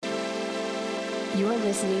You're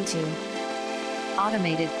listening to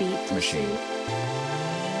Automated Beat Machine.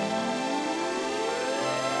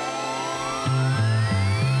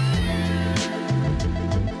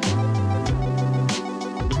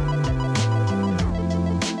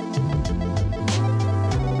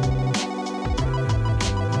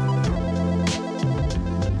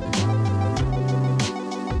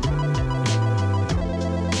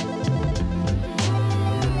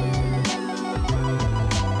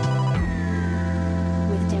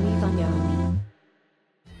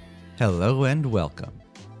 Hello and welcome.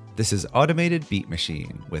 This is Automated Beat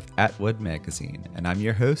Machine with Atwood Magazine, and I'm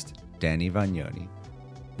your host, Danny Vagnoni.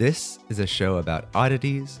 This is a show about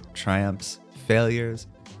oddities, triumphs, failures,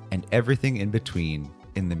 and everything in between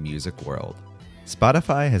in the music world.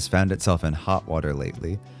 Spotify has found itself in hot water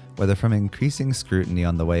lately, whether from increasing scrutiny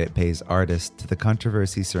on the way it pays artists to the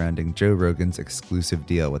controversy surrounding Joe Rogan's exclusive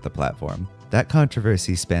deal with the platform. That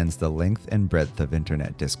controversy spans the length and breadth of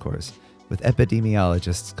internet discourse, with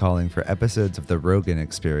epidemiologists calling for episodes of the Rogan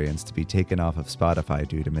Experience to be taken off of Spotify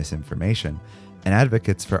due to misinformation, and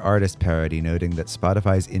advocates for artist parody noting that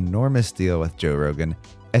Spotify's enormous deal with Joe Rogan,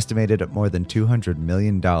 estimated at more than $200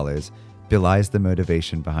 million, belies the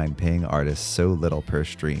motivation behind paying artists so little per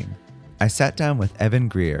stream. I sat down with Evan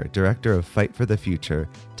Greer, director of Fight for the Future,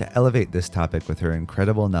 to elevate this topic with her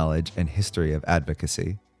incredible knowledge and history of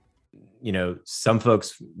advocacy. You know, some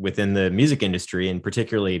folks within the music industry, and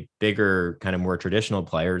particularly bigger, kind of more traditional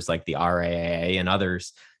players like the RIAA and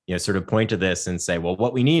others, sort of point to this and say, well,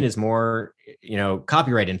 what we need is more,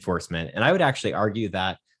 copyright enforcement. And I would actually argue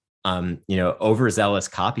that, overzealous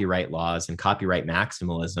copyright laws and copyright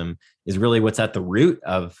maximalism is really what's at the root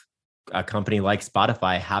of a company like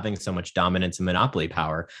Spotify having so much dominance and monopoly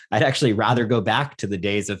power. I'd actually rather go back to the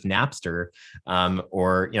days of Napster,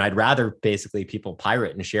 I'd rather basically people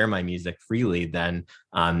pirate and share my music freely than,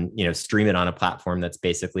 stream it on a platform that's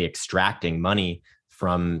basically extracting money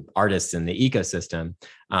from artists in the ecosystem.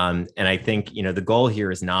 And I think, the goal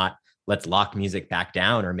here is not let's lock music back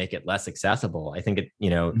down or make it less accessible. I think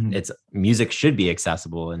it's music should be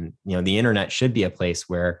accessible, and, the internet should be a place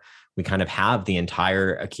where we kind of have the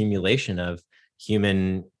entire accumulation of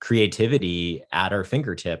human creativity at our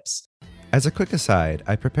fingertips. As a quick aside,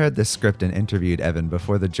 I prepared this script and interviewed Evan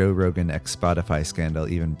before the Joe Rogan ex-Spotify scandal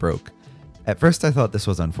even broke. At first I thought this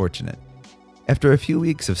was unfortunate. After a few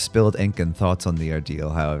weeks of spilled ink and thoughts on the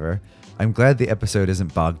ordeal, however, I'm glad the episode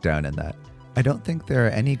isn't bogged down in that. I don't think there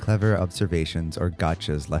are any clever observations or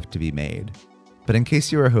gotchas left to be made. But in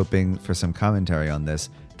case you were hoping for some commentary on this,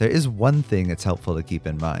 there is one thing it's helpful to keep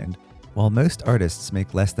in mind. While most artists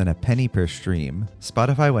make less than a penny per stream,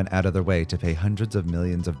 Spotify went out of their way to pay hundreds of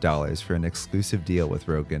millions of dollars for an exclusive deal with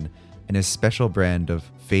Rogan and his special brand of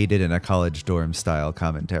faded in a college dorm style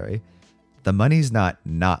commentary. The money's not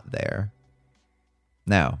there.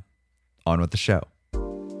 Now, on with the show.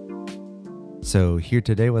 So here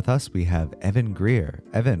today with us, we have Evan Greer.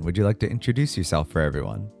 Evan, would you like to introduce yourself for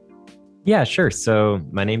everyone? Yeah, sure. So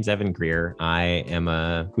my name's Evan Greer. I am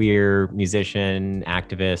a queer musician,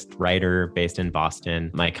 activist, writer based in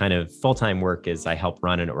Boston. My kind of full-time work is I help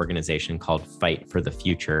run an organization called Fight for the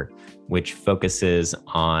Future, which focuses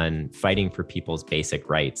on fighting for people's basic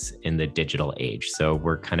rights in the digital age. So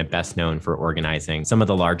we're kind of best known for organizing some of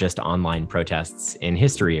the largest online protests in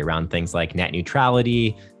history around things like net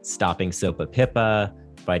neutrality, stopping SOPA PIPA,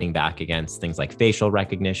 fighting back against things like facial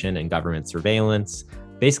recognition and government surveillance.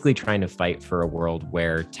 Basically trying to fight for a world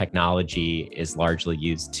where technology is largely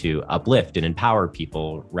used to uplift and empower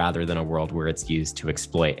people rather than a world where it's used to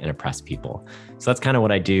exploit and oppress people. So that's kind of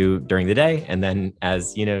what I do during the day. And then,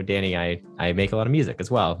 as you know, Danny, I make a lot of music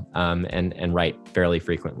as well, and write fairly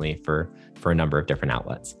frequently for a number of different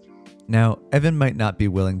outlets. Now, Evan might not be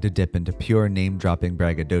willing to dip into pure name-dropping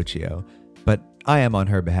braggadocio, but I am on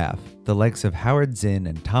her behalf. The likes of Howard Zinn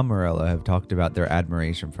and Tom Morello have talked about their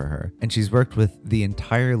admiration for her, and she's worked with the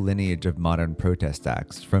entire lineage of modern protest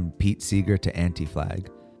acts, from Pete Seeger to Anti-Flag.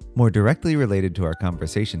 More directly related to our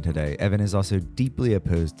conversation today, Evan is also deeply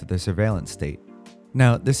opposed to the surveillance state.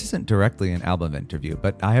 Now, this isn't directly an album interview,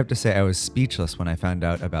 but I have to say I was speechless when I found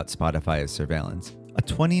out about Spotify's surveillance. A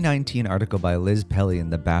 2019 article by Liz Pelly in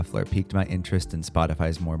The Baffler piqued my interest in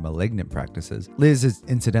Spotify's more malignant practices. Liz is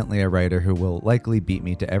incidentally a writer who will likely beat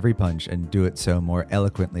me to every punch and do it so more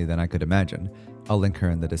eloquently than I could imagine. I'll link her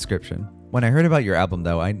in the description. When I heard about your album,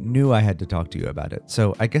 though, I knew I had to talk to you about it.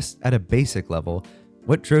 So I guess at a basic level,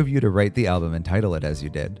 what drove you to write the album and title it as you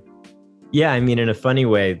did? Yeah, I mean, in a funny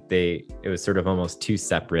way, it was sort of almost two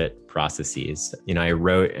separate processes. I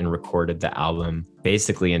wrote and recorded the album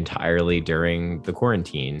basically entirely during the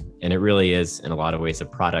quarantine. And it really is, in a lot of ways, a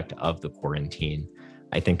product of the quarantine.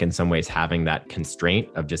 I think in some ways having that constraint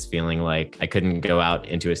of just feeling like I couldn't go out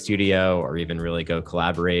into a studio or even really go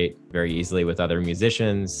collaborate very easily with other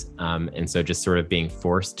musicians. And so just sort of being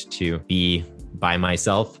forced to be by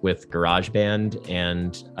myself with GarageBand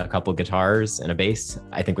and a couple guitars and a bass,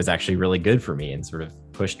 I think was actually really good for me and sort of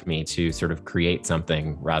pushed me to sort of create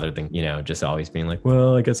something rather than, just always being like,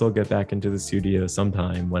 well, I guess I'll get back into the studio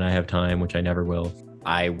sometime when I have time, which I never will.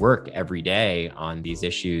 I work every day on these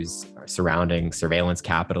issues surrounding surveillance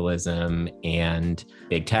capitalism and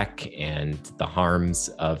big tech and the harms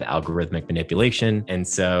of algorithmic manipulation. And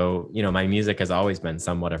so, my music has always been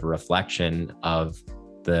somewhat of a reflection of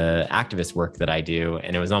the activist work that I do.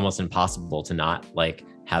 And it was almost impossible to not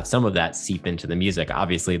have some of that seep into the music.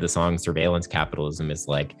 Obviously, the song Surveillance Capitalism is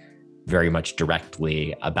very much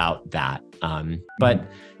directly about that. But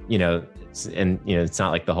it's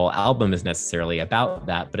not like the whole album is necessarily about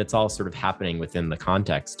that, but it's all sort of happening within the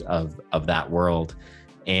context of that world.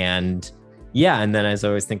 And and then as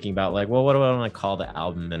I was thinking about well, what do I want to call the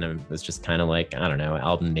album? And it was just kind of I don't know,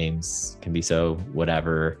 album names can be so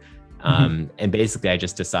whatever. And basically I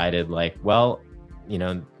just decided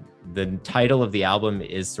the title of the album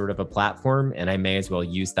is sort of a platform, and I may as well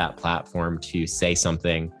use that platform to say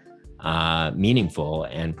something meaningful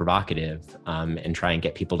and provocative, and try and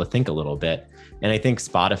get people to think a little bit. And I think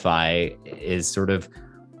Spotify is sort of,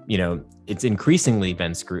 it's increasingly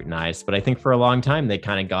been scrutinized, but I think for a long time they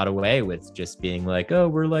kind of got away with just being oh,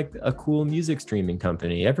 we're a cool music streaming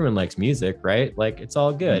company. Everyone likes music, right? It's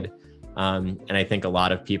all good. And I think a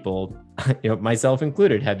lot of people, myself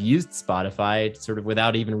included, have used Spotify sort of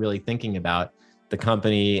without even really thinking about the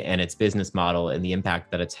company and its business model and the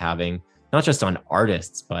impact that it's having, not just on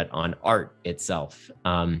artists, but on art itself.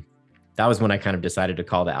 That was when I kind of decided to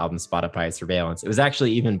call the album Spotify Surveillance. It was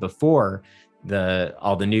actually even before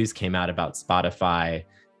all the news came out about Spotify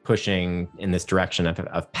pushing in this direction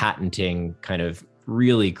of patenting kind of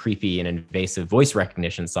really creepy and invasive voice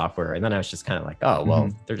recognition software. And then I was just kind of oh,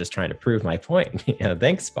 well, they're just trying to prove my point.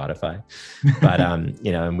 Thanks, Spotify. But,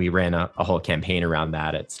 and we ran a whole campaign around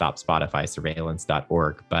that at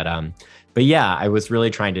stopspotifysurveillance.org. But yeah, I was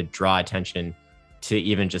really trying to draw attention to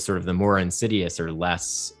even just sort of the more insidious or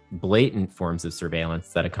less blatant forms of surveillance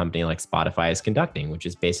that a company like Spotify is conducting, which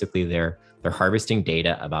is basically they're harvesting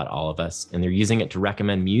data about all of us and they're using it to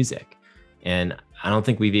recommend music. And I don't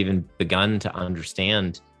think we've even begun to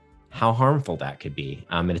understand how harmful that could be.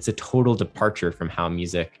 And it's a total departure from how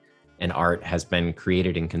music and art has been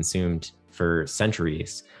created and consumed for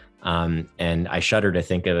centuries. And I shudder to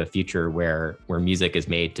think of a future where music is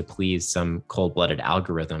made to please some cold-blooded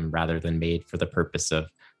algorithm rather than made for the purpose of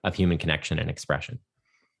human connection and expression.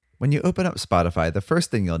 When you open up Spotify, the first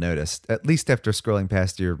thing you'll notice, at least after scrolling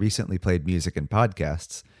past your recently played music and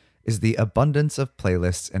podcasts, is the abundance of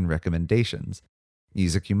playlists and recommendations.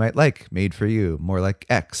 Music you might like, made for you, more like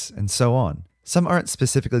X, and so on. Some aren't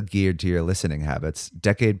specifically geared to your listening habits.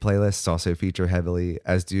 Decade playlists also feature heavily,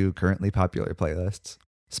 as do currently popular playlists.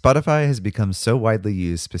 Spotify has become so widely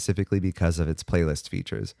used specifically because of its playlist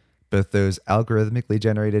features, both those algorithmically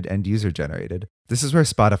generated and user-generated. This is where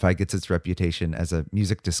Spotify gets its reputation as a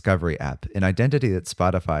music discovery app, an identity that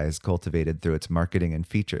Spotify has cultivated through its marketing and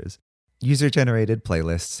features. User-generated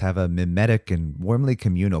playlists have a mimetic and warmly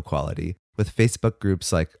communal quality, with Facebook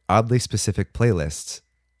groups like Oddly Specific Playlists,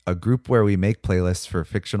 a group where we make playlists for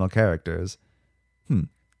fictional characters.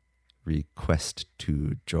 Request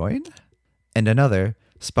to join? And another,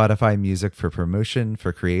 Spotify Music for Promotion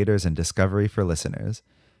for Creators and Discovery for Listeners,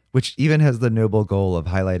 which even has the noble goal of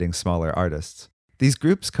highlighting smaller artists. These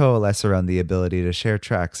groups coalesce around the ability to share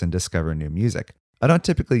tracks and discover new music. I don't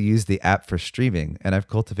typically use the app for streaming, and I've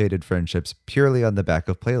cultivated friendships purely on the back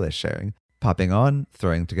of playlist sharing, popping on,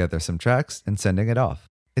 throwing together some tracks, and sending it off.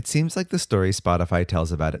 It seems like the story Spotify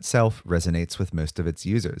tells about itself resonates with most of its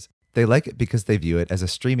users. They like it because they view it as a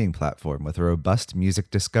streaming platform with a robust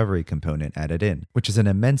music discovery component added in, which is an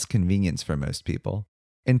immense convenience for most people.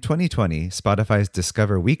 In 2020, Spotify's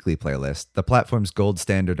Discover Weekly playlist, the platform's gold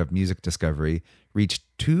standard of music discovery, reached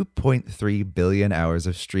 2.3 billion hours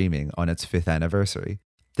of streaming on its 5th anniversary.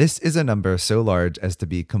 This is a number so large as to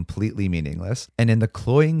be completely meaningless, and in the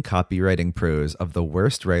cloying copywriting prose of the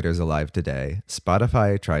worst writers alive today,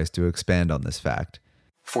 Spotify tries to expand on this fact.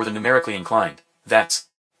 For the numerically inclined, that's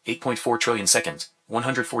 8.4 trillion seconds,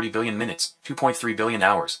 140 billion minutes, 2.3 billion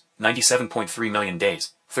hours, 97.3 million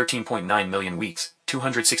days, 13.9 million weeks,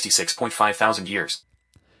 266.5 thousand years.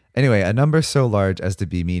 Anyway, a number so large as to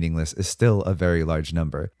be meaningless is still a very large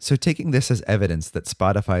number, so taking this as evidence that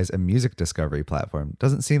Spotify is a music discovery platform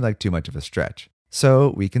doesn't seem like too much of a stretch.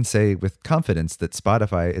 So we can say with confidence that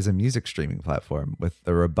Spotify is a music streaming platform with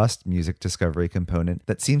a robust music discovery component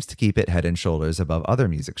that seems to keep it head and shoulders above other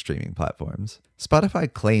music streaming platforms.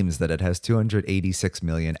 Spotify claims that it has 286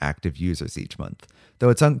 million active users each month, though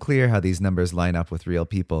it's unclear how these numbers line up with real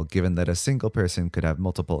people given that a single person could have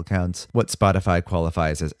multiple accounts, what Spotify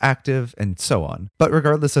qualifies as active, and so on. But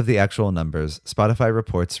regardless of the actual numbers, Spotify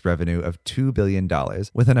reports revenue of $2 billion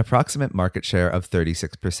with an approximate market share of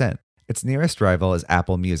 36%. Its nearest rival is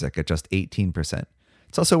Apple Music at just 18%.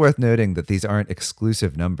 It's also worth noting that these aren't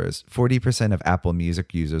exclusive numbers. 40% of Apple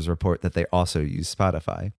Music users report that they also use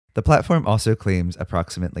Spotify. The platform also claims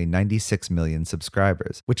approximately 96 million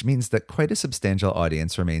subscribers, which means that quite a substantial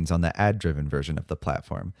audience remains on the ad-driven version of the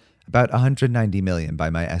platform, about 190 million by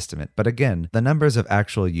my estimate, but again, the numbers of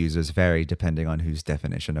actual users vary depending on whose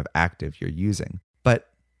definition of active you're using. But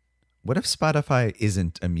what if Spotify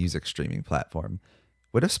isn't a music streaming platform?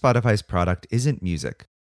 What if Spotify's product isn't music,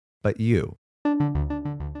 but you?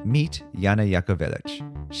 Meet Jana Jakovelic.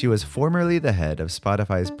 She was formerly the head of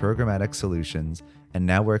Spotify's programmatic solutions and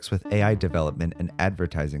now works with AI development and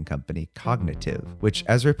advertising company Cognitive, which,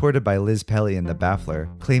 as reported by Liz Pelly in The Baffler,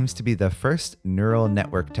 claims to be the first neural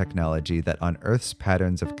network technology that unearths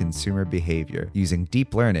patterns of consumer behavior using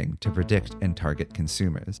deep learning to predict and target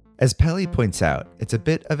consumers. As Pelly points out, it's a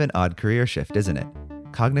bit of an odd career shift, isn't it?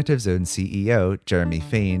 Cognitive's own CEO, Jeremy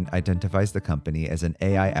Fain, identifies the company as an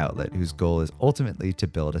AI outlet whose goal is ultimately to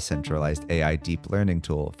build a centralized AI deep learning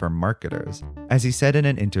tool for marketers. As he said in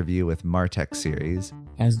an interview with Martech series,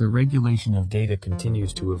 as the regulation of data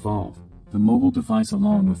continues to evolve, the mobile device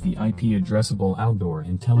along with the IP addressable outdoor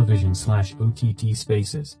and television/OTT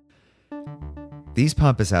spaces. These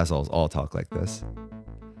pompous assholes all talk like this.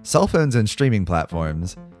 Cell phones and streaming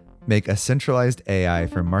platforms make a centralized AI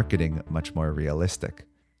for marketing much more realistic.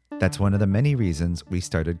 That's one of the many reasons we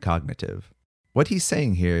started Cognitive. What he's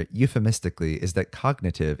saying here, euphemistically, is that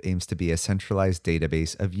Cognitive aims to be a centralized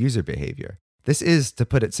database of user behavior. This is, to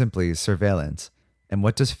put it simply, surveillance. And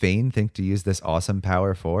what does Fain think to use this awesome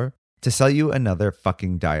power for? To sell you another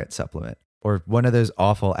fucking diet supplement. Or one of those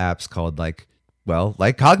awful apps called like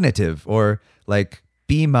Cognitive, or like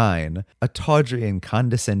Be Mine, a tawdry and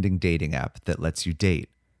condescending dating app that lets you date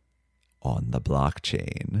on the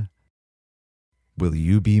blockchain. Will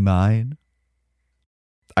you be mine?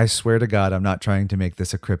 I swear to God, I'm not trying to make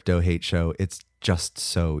this a crypto hate show. It's just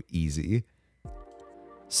so easy.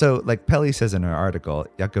 So, like Pelly says in her article,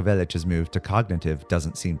 Jakovelic's move to Cognitive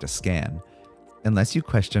doesn't seem to scan, unless you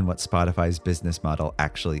question what Spotify's business model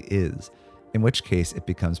actually is, in which case it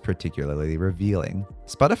becomes particularly revealing.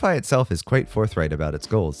 Spotify itself is quite forthright about its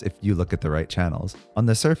goals if you look at the right channels. On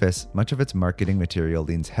the surface, much of its marketing material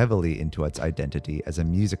leans heavily into its identity as a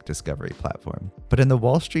music discovery platform. But in the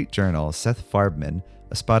Wall Street Journal, Seth Farbman,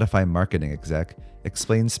 a Spotify marketing exec,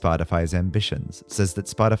 explains Spotify's ambitions, says that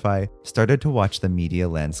Spotify started to watch the media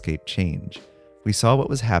landscape change. We saw what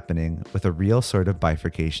was happening with a real sort of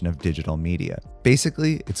bifurcation of digital media.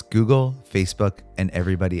 Basically, it's Google, Facebook, and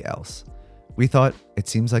everybody else. We thought, it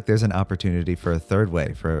seems like there's an opportunity for a third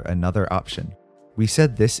way, for another option. We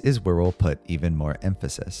said this is where we'll put even more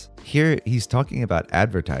emphasis. Here, he's talking about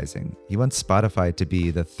advertising. He wants Spotify to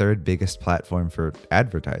be the third biggest platform for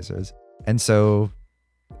advertisers. And so,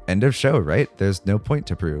 end of show, right? There's no point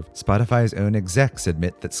to prove. Spotify's own execs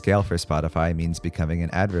admit that scale for Spotify means becoming an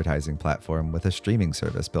advertising platform with a streaming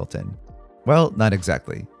service built in. Well, not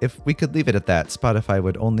exactly. If we could leave it at that, Spotify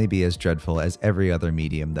would only be as dreadful as every other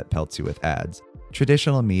medium that pelts you with ads.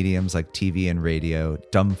 Traditional mediums like TV and radio,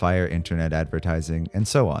 dumbfire internet advertising, and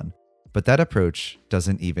so on. But that approach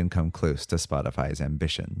doesn't even come close to Spotify's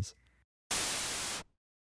ambitions.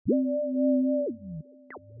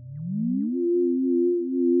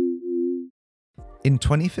 In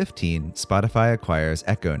 2015, Spotify acquires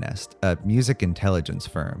Echo Nest, a music intelligence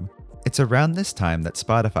firm. It's around this time that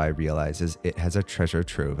Spotify realizes it has a treasure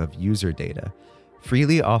trove of user data,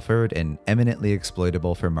 freely offered and eminently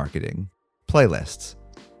exploitable for marketing. Playlists.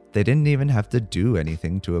 They didn't even have to do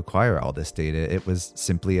anything to acquire all this data. It was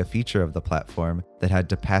simply a feature of the platform that had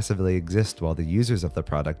to passively exist while the users of the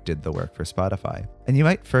product did the work for Spotify. And you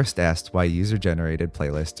might first ask why user-generated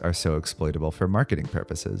playlists are so exploitable for marketing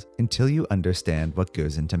purposes, until you understand what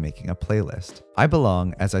goes into making a playlist. I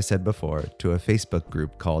belong, as I said before, to a Facebook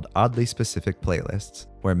group called Oddly Specific Playlists,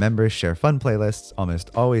 where members share fun playlists,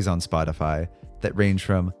 almost always on Spotify, that range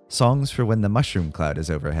from songs for when the mushroom cloud is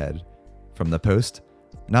overhead. From the post,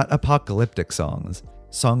 not apocalyptic songs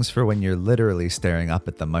for when you're literally staring up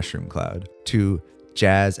at the mushroom cloud, to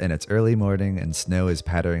jazz and it's early morning and snow is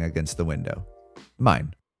pattering against the window.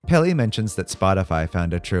 Mine. Pelly mentions that Spotify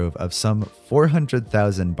found a trove of some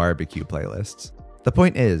 400,000 barbecue playlists. The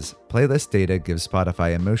point is, playlist data gives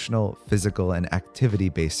Spotify emotional, physical, and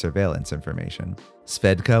activity-based surveillance information.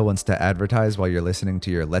 Svedka wants to advertise while you're listening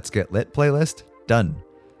to your Let's Get Lit playlist? Done.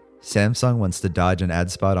 Samsung wants to dodge an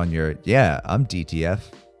ad spot on your "Yeah, I'm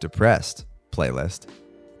DTF, depressed" playlist.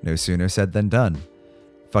 No sooner said than done.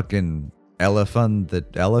 Fucking Elephant the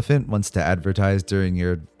Elephant wants to advertise during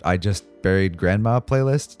your "I just buried grandma"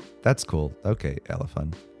 playlist? That's cool. Okay,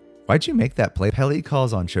 Elephant. Why'd you make that play? Pelly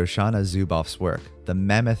calls on Shoshana Zuboff's work, The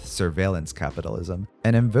Mammoth Surveillance Capitalism,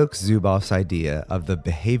 and invokes Zuboff's idea of the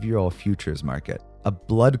behavioral futures market, a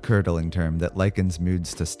blood-curdling term that likens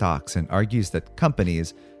moods to stocks and argues that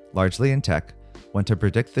companies, largely in tech, want to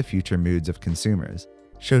predict the future moods of consumers.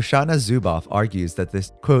 Shoshana Zuboff argues that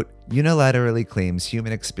this, quote, unilaterally claims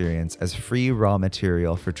human experience as free raw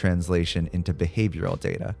material for translation into behavioral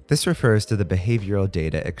data. This refers to the behavioral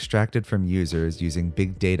data extracted from users using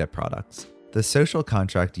big data products. The social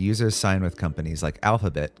contract users sign with companies like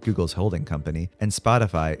Alphabet, Google's holding company, and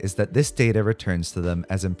Spotify is that this data returns to them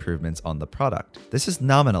as improvements on the product. This is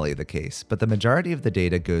nominally the case, but the majority of the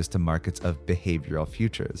data goes to markets of behavioral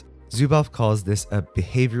futures. Zuboff calls this a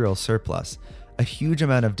behavioral surplus, a huge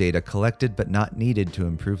amount of data collected but not needed to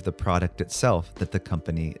improve the product itself that the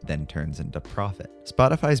company then turns into profit.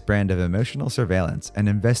 Spotify's brand of emotional surveillance and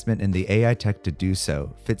investment in the AI tech to do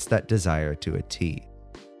so fits that desire to a T.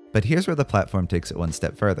 But here's where the platform takes it one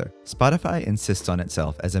step further. Spotify insists on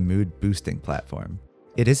itself as a mood-boosting platform.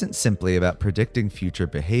 It isn't simply about predicting future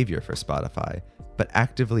behavior for Spotify, but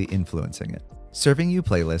actively influencing it. Serving you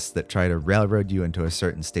playlists that try to railroad you into a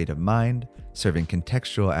certain state of mind, serving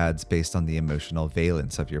contextual ads based on the emotional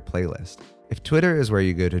valence of your playlist. If Twitter is where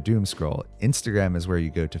you go to doom scroll, Instagram is where you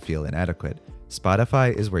go to feel inadequate,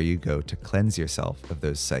 Spotify is where you go to cleanse yourself of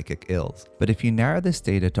those psychic ills. But if you narrow this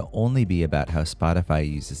data to only be about how Spotify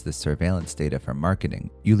uses the surveillance data for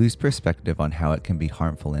marketing, you lose perspective on how it can be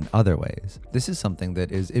harmful in other ways. This is something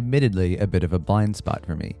that is admittedly a bit of a blind spot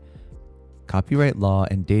for me. Copyright law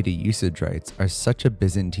and data usage rights are such a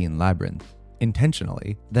Byzantine labyrinth,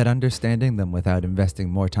 intentionally, that understanding them without investing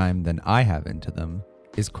more time than I have into them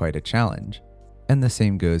is quite a challenge. And the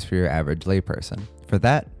same goes for your average layperson. For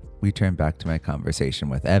that, we turn back to my conversation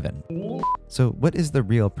with Evan. So what is the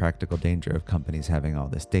real practical danger of companies having all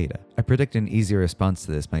this data? I predict an easier response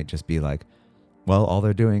to this might just be like, well, all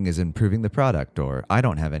they're doing is improving the product, or I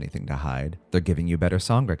don't have anything to hide. They're giving you better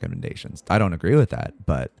song recommendations. I don't agree with that,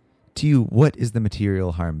 but to you, what is the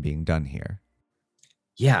material harm being done here?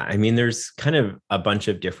 Yeah, I mean, there's kind of a bunch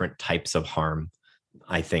of different types of harm,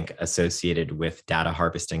 I think, associated with data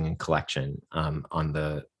harvesting and collection on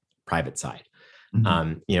the private side.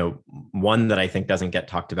 One that I think doesn't get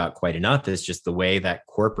talked about quite enough is just the way that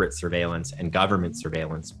corporate surveillance and government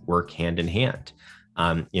surveillance work hand in hand.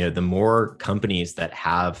 The more companies that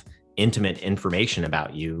have intimate information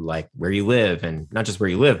about you, like where you live, and not just where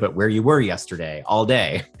you live, but where you were yesterday, all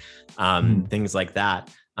day, things like that.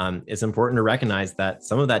 It's important to recognize that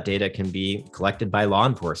some of that data can be collected by law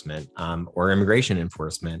enforcement or immigration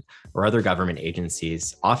enforcement or other government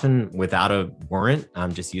agencies, often without a warrant,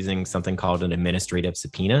 just using something called an administrative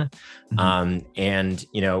subpoena. Once,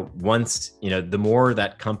 the more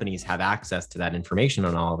that companies have access to that information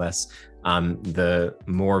on all of us, the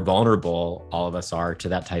more vulnerable all of us are to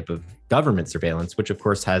that type of government surveillance, which of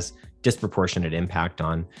course has disproportionate impact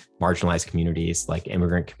on marginalized communities like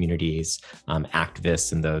immigrant communities,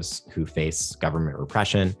 activists, and those who face government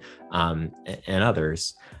repression, and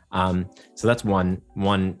others. So that's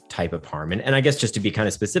one type of harm. And I guess just to be kind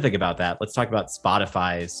of specific about that, let's talk about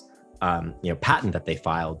Spotify's patent that they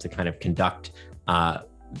filed to kind of conduct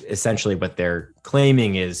essentially what they're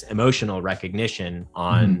claiming is emotional recognition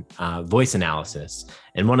on voice analysis.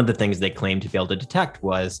 And one of the things they claimed to be able to detect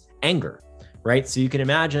was anger, right? So you can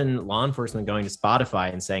imagine law enforcement going to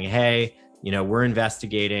Spotify and saying, hey, we're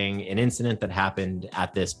investigating an incident that happened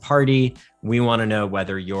at this party. We want to know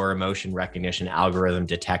whether your emotion recognition algorithm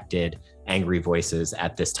detected angry voices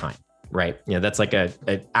at this time, right? That's like an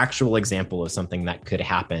actual example of something that could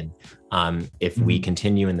happen if we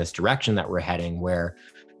continue in this direction that we're heading, where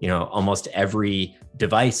almost every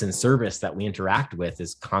device and service that we interact with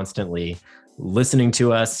is constantly listening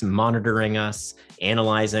to us, monitoring us,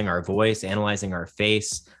 analyzing our voice, analyzing our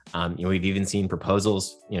face. We've even seen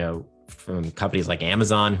proposals, from companies like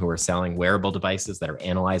Amazon who are selling wearable devices that are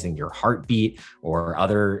analyzing your heartbeat or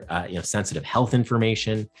other, sensitive health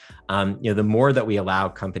information. The more that we allow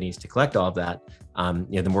companies to collect all of that,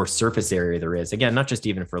 the more surface area there is. Again, not just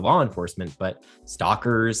even for law enforcement, but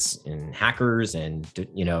stalkers and hackers and,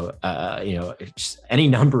 just any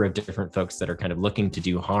number of different folks that are kind of looking to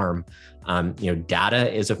do harm.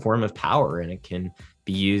 Data is a form of power, and it can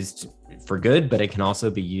be used for good, but it can also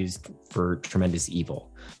be used for tremendous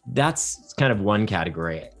evil. That's kind of one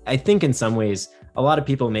category. I think in some ways, a lot of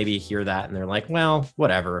people maybe hear that and they're like, well,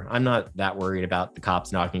 whatever. I'm not that worried about the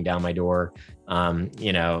cops knocking down my door.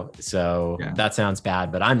 So that sounds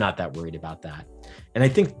bad, but I'm not that worried about that. And I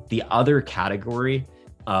think the other category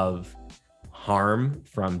of harm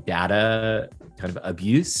from data kind of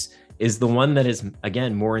abuse is the one that is,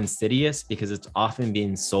 again, more insidious because it's often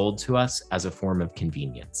being sold to us as a form of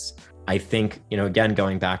convenience. I think, again,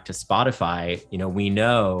 going back to Spotify, we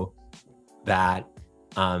know that,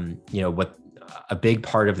 what a big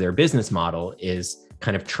part of their business model is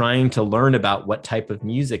kind of trying to learn about what type of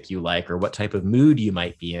music you like or what type of mood you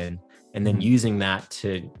might be in, and then using that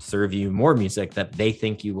to serve you more music that they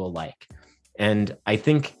think you will like. And I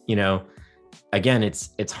think, again,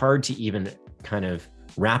 it's hard to even kind of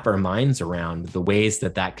wrap our minds around the ways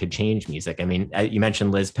that could change music. I mean, you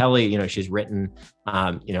mentioned Liz Pelly, she's written,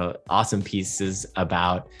 awesome pieces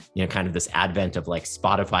about, kind of this advent of like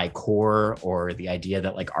Spotify core, or the idea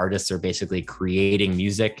that like artists are basically creating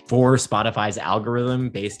music for Spotify's algorithm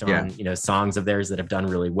based on, songs of theirs that have done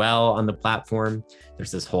really well on the platform.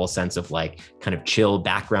 There's this whole sense of like kind of chill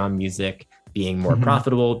background music being more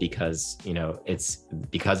profitable because, it's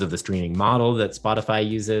because of the streaming model that Spotify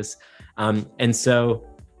uses. And so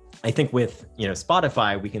I think with,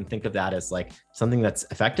 Spotify, we can think of that as like something that's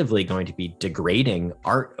effectively going to be degrading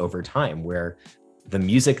art over time, where the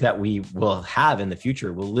music that we will have in the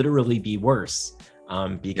future will literally be worse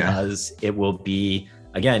because it will be,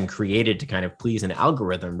 again, created to kind of please an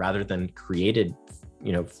algorithm rather than created,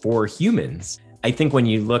 for humans. I think when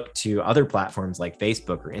you look to other platforms like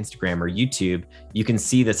Facebook or Instagram or YouTube, you can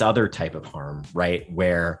see this other type of harm, right?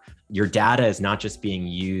 Where your data is not just being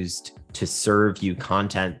used to serve you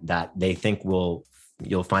content that they think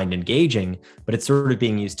you'll find engaging, but it's sort of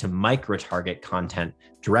being used to micro-target content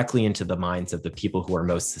directly into the minds of the people who are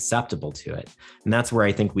most susceptible to it. And that's where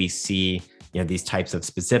I think we see, these types of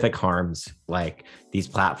specific harms, like these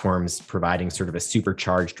platforms providing sort of a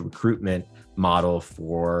supercharged recruitment model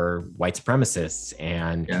for white supremacists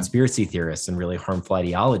and conspiracy theorists and really harmful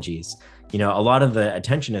ideologies. A lot of the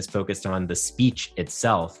attention is focused on the speech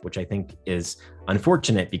itself, which I think is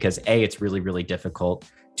unfortunate because A, it's really, really difficult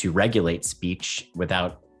to regulate speech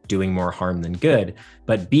without doing more harm than good.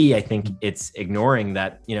 But B, I think it's ignoring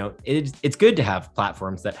that, it's good to have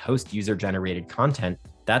platforms that host user-generated content.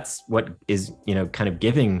 That's what is, kind of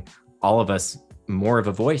giving all of us more of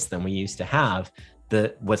a voice than we used to have.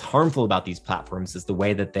 What's harmful about these platforms is the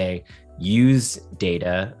way that they use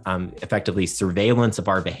data, effectively surveillance of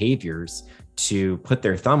our behaviors, to put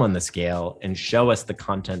their thumb on the scale and show us the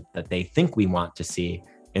content that they think we want to see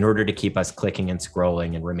in order to keep us clicking and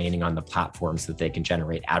scrolling and remaining on the platform so that they can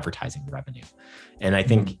generate advertising revenue. And I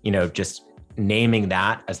think, just naming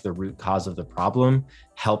that as the root cause of the problem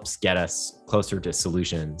helps get us closer to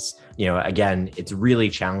solutions. Again, it's really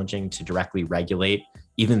challenging to directly regulate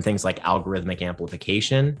even things like algorithmic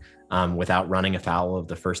amplification without running afoul of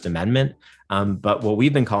the First Amendment. But what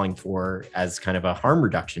we've been calling for as kind of a harm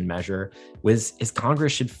reduction measure is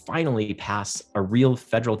Congress should finally pass a real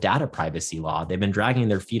federal data privacy law. They've been dragging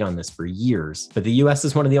their feet on this for years, but the US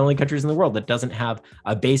is one of the only countries in the world that doesn't have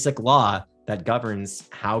a basic law that governs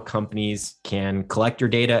how companies can collect your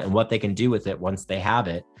data and what they can do with it once they have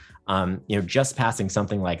it. Just passing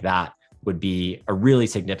something like that would be a really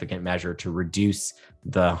significant measure to reduce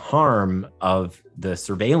the harm of the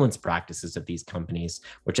surveillance practices of these companies,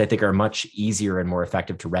 which I think are much easier and more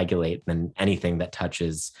effective to regulate than anything that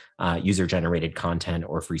touches user-generated content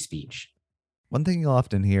or free speech. One thing you'll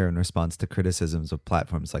often hear in response to criticisms of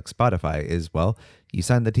platforms like Spotify is, well, you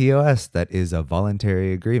signed the TOS, that is a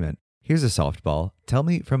voluntary agreement. Here's a softball. Tell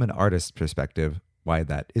me from an artist's perspective why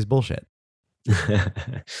that is bullshit.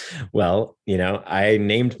 Well, I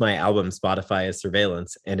named my album Spotify as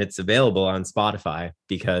Surveillance, and it's available on Spotify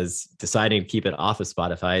because deciding to keep it off of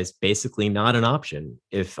Spotify is basically not an option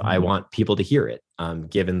if I want people to hear it,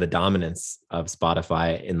 given the dominance of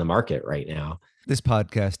Spotify in the market right now. This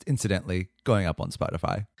podcast, incidentally, going up on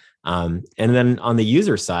Spotify. And then on the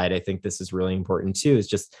user side, I think this is really important too, is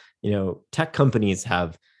just, tech companies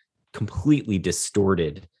have completely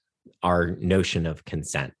distorted our notion of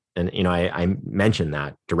consent. And, I mentioned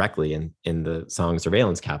that directly in the song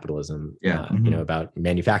Surveillance Capitalism, about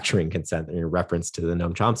manufacturing consent in reference to the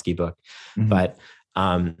Noam Chomsky book. But,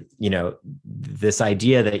 this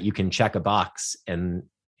idea that you can check a box and,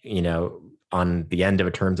 on the end of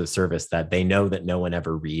a terms of service that they know that no one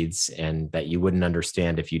ever reads and that you wouldn't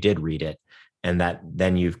understand if you did read it, and that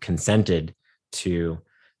then you've consented to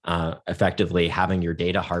effectively having your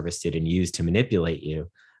data harvested and used to manipulate you.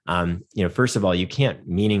 First of all, you can't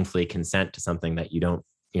meaningfully consent to something that you don't,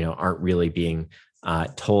 aren't really being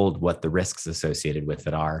told what the risks associated with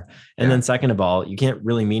it are. And then second of all, you can't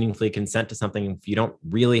really meaningfully consent to something if you don't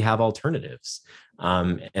really have alternatives.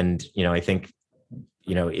 I think,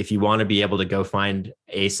 if you want to be able to go find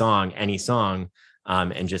a song, any song,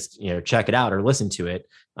 and just, check it out or listen to it,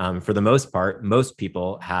 for the most part, most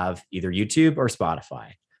people have either YouTube or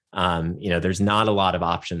Spotify. There's not a lot of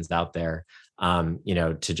options out there,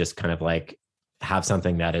 to just kind of like have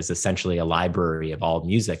something that is essentially a library of all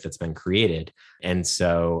music that's been created. And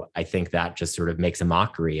so I think that just sort of makes a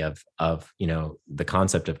mockery of the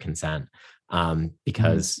concept of consent,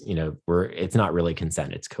 because, it's not really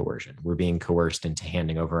consent, it's coercion. We're being coerced into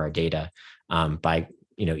handing over our data, by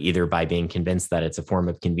either by being convinced that it's a form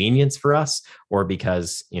of convenience for us, or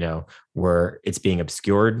because, it's being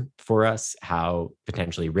obscured for us how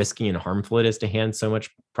potentially risky and harmful it is to hand so much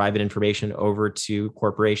private information over to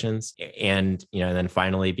corporations. And then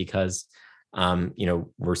finally, because,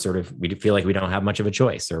 we feel like we don't have much of a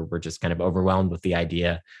choice, or we're just kind of overwhelmed with the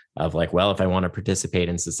idea of like, well, if I want to participate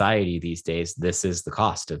in society these days, this is the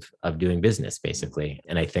cost of doing business, basically.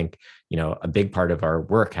 And I think, a big part of our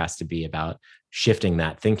work has to be about shifting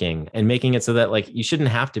that thinking and making it so that like, you shouldn't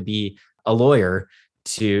have to be a lawyer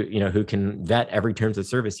to, who can vet every terms of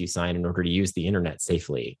service you sign in order to use the internet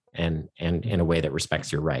safely and in a way that respects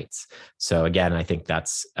your rights. So again, I think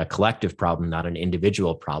that's a collective problem, not an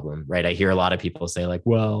individual problem, right? I hear a lot of people say like,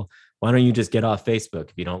 well, why don't you just get off Facebook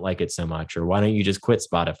if you don't like it so much? Or why don't you just quit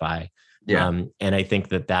Spotify? Yeah. And I think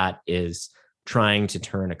that is trying to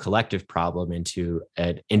turn a collective problem into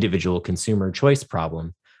an individual consumer choice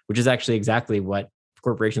problem, which is actually exactly what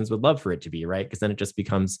corporations would love for it to be, right? Because then it just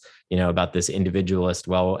becomes, about this individualist,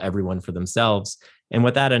 well, everyone for themselves. And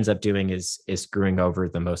what that ends up doing is screwing over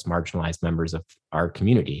the most marginalized members of our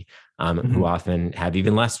community, who often have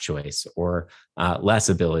even less choice or less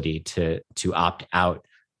ability to opt out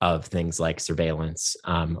of things like surveillance,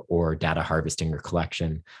 or data harvesting or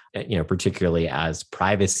collection, particularly as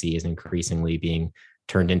privacy is increasingly being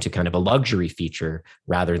turned into kind of a luxury feature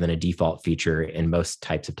rather than a default feature in most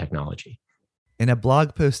types of technology. In a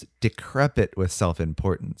blog post decrepit with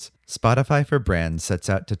self-importance, Spotify for Brands sets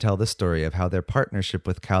out to tell the story of how their partnership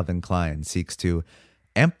with Calvin Klein seeks to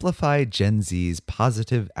amplify Gen Z's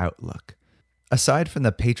positive outlook. Aside from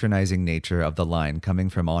the patronizing nature of the line coming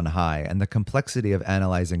from on high and the complexity of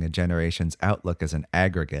analyzing a generation's outlook as an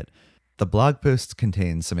aggregate, the blog post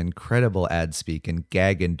contains some incredible ad speak and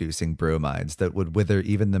gag-inducing bromides that would wither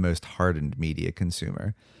even the most hardened media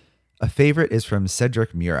consumer. A favorite is from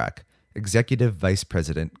Cedric Murak, Executive Vice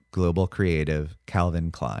President, Global Creative,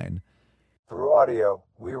 Calvin Klein. Through audio,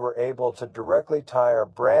 we were able to directly tie our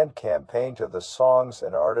brand campaign to the songs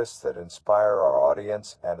and artists that inspire our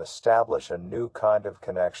audience and establish a new kind of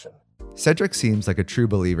connection. Cedric seems like a true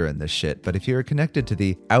believer in this shit, but if you're connected to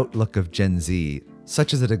the outlook of Gen Z,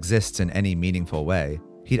 such as it exists in any meaningful way,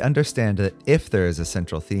 he'd understand that if there is a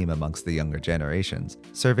central theme amongst the younger generations,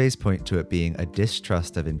 surveys point to it being a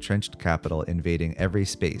distrust of entrenched capital invading every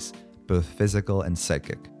space, both physical and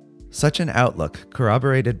psychic. Such an outlook,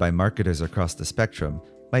 corroborated by marketers across the spectrum,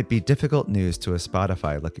 might be difficult news to a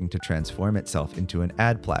Spotify looking to transform itself into an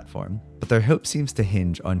ad platform, but their hope seems to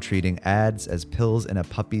hinge on treating ads as pills in a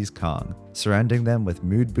puppy's Kong, surrounding them with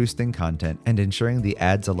mood-boosting content and ensuring the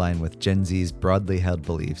ads align with Gen Z's broadly held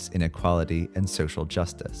beliefs in equality and social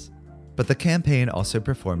justice. But the campaign also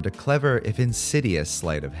performed a clever, if insidious,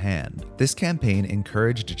 sleight of hand. This campaign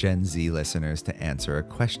encouraged Gen Z listeners to answer a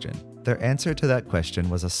question. Their answer to that question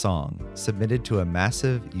was a song, submitted to a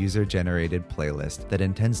massive user-generated playlist that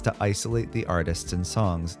intends to isolate the artists and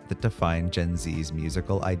songs that define Gen Z's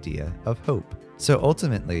musical idea of hope. So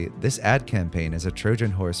ultimately, this ad campaign is a Trojan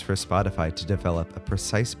horse for Spotify to develop a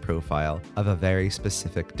precise profile of a very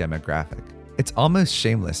specific demographic. It's almost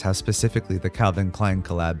shameless how specifically the Calvin Klein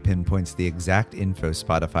collab pinpoints the exact info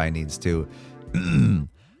Spotify needs to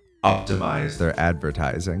optimize their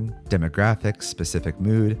advertising, demographics, specific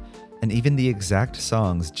mood, and even the exact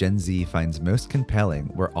songs Gen Z finds most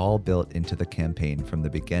compelling were all built into the campaign from the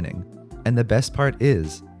beginning. And the best part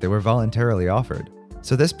is, they were voluntarily offered.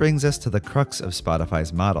 So this brings us to the crux of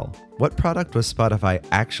Spotify's model. What product was Spotify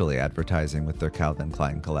actually advertising with their Calvin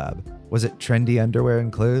Klein collab? Was it trendy underwear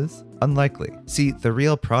and clothes? Unlikely. See, the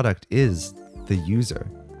real product is the user.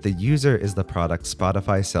 The user is the product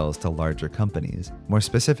Spotify sells to larger companies. More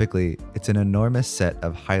specifically, it's an enormous set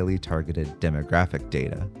of highly targeted demographic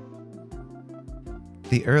data.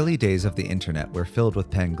 The early days of the internet were filled with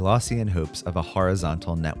Panglossian hopes of a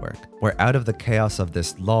horizontal network, where out of the chaos of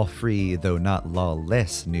this law-free, though not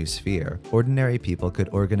lawless, new sphere, ordinary people could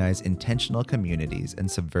organize intentional communities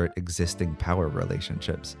and subvert existing power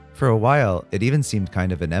relationships. For a while, it even seemed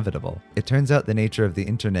kind of inevitable. It turns out the nature of the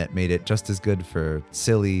internet made it just as good for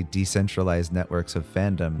silly, decentralized networks of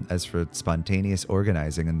fandom as for spontaneous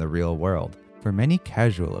organizing in the real world. For many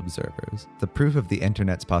casual observers, the proof of the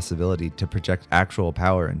internet's possibility to project actual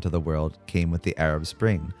power into the world came with the Arab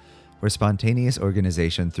Spring, where spontaneous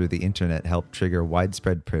organization through the internet helped trigger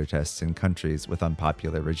widespread protests in countries with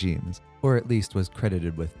unpopular regimes, or at least was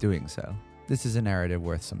credited with doing so. This is a narrative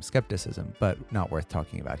worth some skepticism, but not worth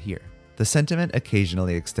talking about here. The sentiment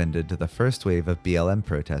occasionally extended to the first wave of BLM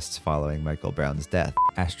protests following Michael Brown's death.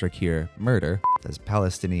 * murder, as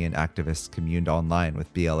Palestinian activists communed online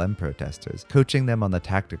with BLM protesters, coaching them on the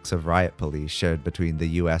tactics of riot police shared between the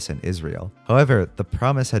US and Israel. However, the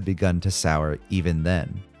promise had begun to sour even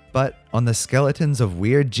then. But on the skeletons of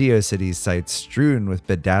weird GeoCities sites strewn with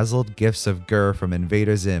bedazzled gifs of Greer from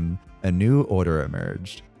Invader Zim, a new order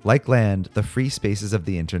emerged. Like land, the free spaces of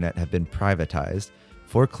the internet have been privatized,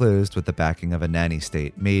 foreclosed with the backing of a nanny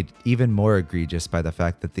state, made even more egregious by the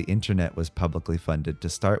fact that the internet was publicly funded to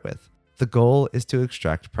start with. The goal is to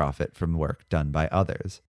extract profit from work done by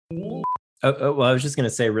others. Well, I was just going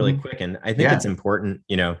to say really quick, and I think it's important,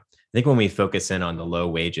 I think when we focus in on the low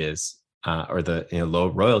wages or the low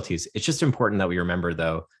royalties, it's just important that we remember,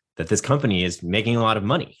 though, that this company is making a lot of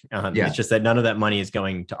money. It's just that none of that money is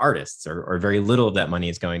going to artists, or very little of that money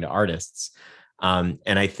is going to artists. And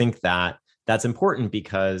I think that that's important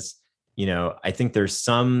because, I think there's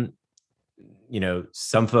some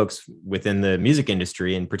folks within the music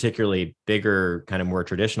industry, and particularly bigger, kind of more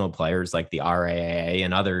traditional players like the RAAA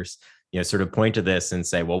and others, sort of point to this and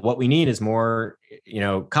say, well, what we need is more,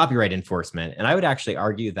 copyright enforcement. And I would actually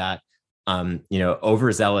argue that,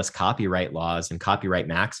 overzealous copyright laws and copyright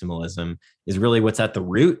maximalism is really what's at the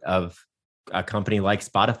root of a company like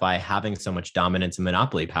Spotify having so much dominance and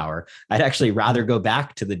monopoly power. I'd actually rather go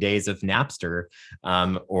back to the days of Napster,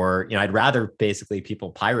 or I'd rather basically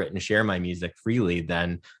people pirate and share my music freely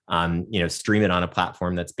than stream it on a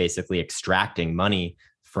platform that's basically extracting money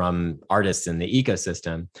from artists in the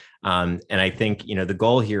ecosystem. And I think the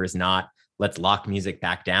goal here is not let's lock music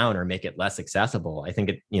back down or make it less accessible. I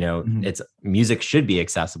think it's music should be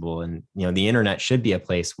accessible, and the internet should be a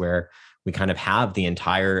place where we kind of have the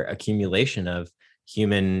entire accumulation of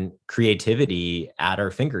human creativity at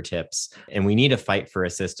our fingertips. And we need to fight for a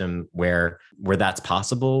system where that's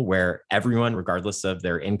possible, where everyone, regardless of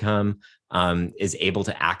their income, is able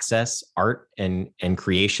to access art and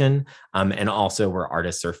creation, and also where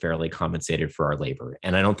artists are fairly compensated for our labor.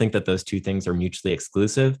 And I don't think that those two things are mutually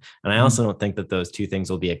exclusive. And I also don't think that those two things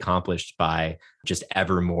will be accomplished by just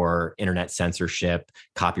ever more internet censorship,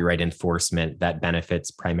 copyright enforcement that benefits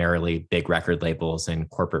primarily big record labels and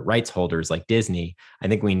corporate rights holders like Disney. I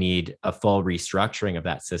think we need a full restructuring of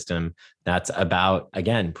that system that's about,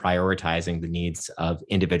 again, prioritizing the needs of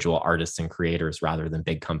individual artists and creators rather than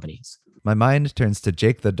big companies. My mind turns to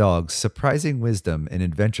Jake the dog's surprising wisdom in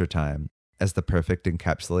Adventure Time as the perfect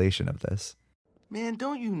encapsulation of this. Man,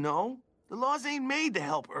 don't you know? The laws ain't made to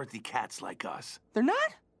help earthy cats like us. They're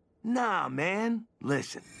not? Nah, man.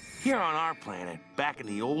 Listen, here on our planet, back in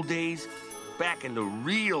the old days, back in the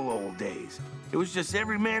real old days, it was just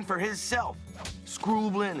every man for himself.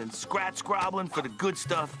 Scroobling and scratch-scrobbling for the good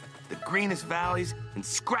stuff, the greenest valleys and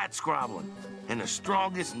scratch-scrobbling. And the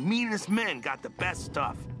strongest, meanest men got the best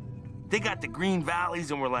stuff. They got the green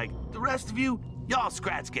valleys and were like, the rest of you, y'all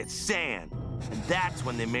scratch get sand. And that's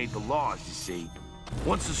when they made the laws, you see.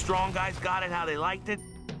 Once the strong guys got it how they liked it,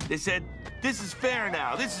 they said, this is fair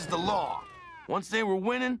now, this is the law. Once they were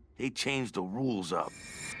winning, they changed the rules up.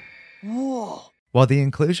 Whoa. While the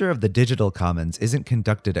enclosure of the digital commons isn't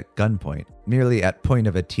conducted at gunpoint, merely at point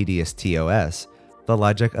of a tedious TOS, the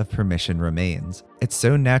logic of permission remains. It's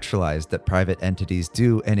so naturalized that private entities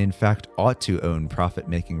do and in fact ought to own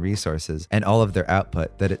profit-making resources and all of their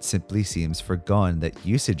output that it simply seems foregone that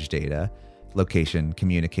usage data, location,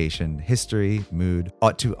 communication, history, mood,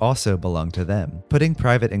 ought to also belong to them. Putting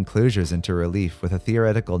private enclosures into relief with a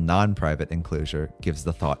theoretical non-private enclosure gives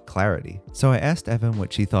the thought clarity. So I asked Evan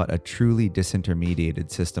what she thought a truly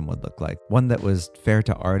disintermediated system would look like, one that was fair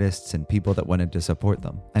to artists and people that wanted to support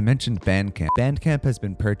them. I mentioned Bandcamp. Bandcamp has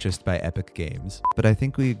been purchased by Epic Games, but I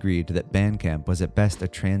think we agreed that Bandcamp was at best a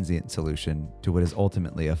transient solution to what is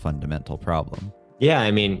ultimately a fundamental problem. Yeah,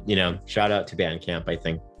 I mean, shout out to Bandcamp. I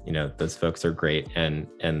think those folks are great, and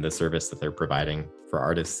the service that they're providing for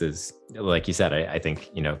artists is, like you said, I think,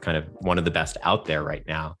 kind of one of the best out there right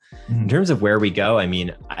now. In terms of where we go, I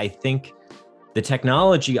mean, I think the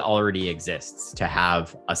technology already exists to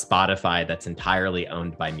have a Spotify that's entirely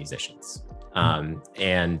owned by musicians.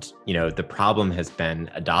 And, the problem has been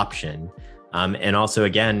adoption. And also,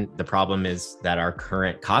 again, the problem is that our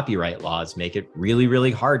current copyright laws make it really,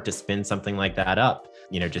 really hard to spin something like that up,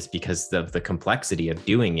 just because of the complexity of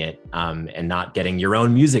doing it, and not getting your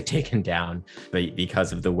own music taken down, but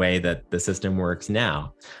because of the way that the system works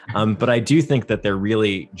now. But I do think that there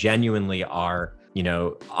really genuinely are,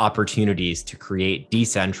 opportunities to create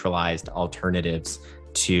decentralized alternatives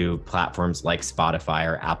to platforms like Spotify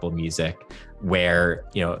or Apple Music, where,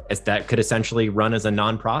 that could essentially run as a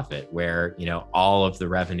nonprofit where, all of the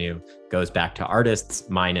revenue goes back to artists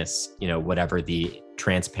minus, whatever the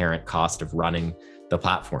transparent cost of running the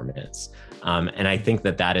platform is. And I think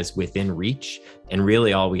that is within reach. And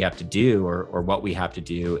really all we have to do, or what we have to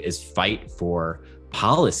do, is fight for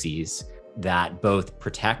policies that both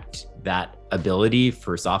protect that ability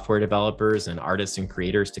for software developers and artists and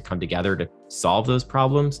creators to come together to solve those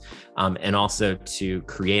problems, and also to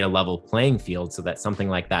create a level playing field so that something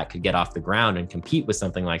like that could get off the ground and compete with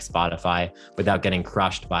something like Spotify without getting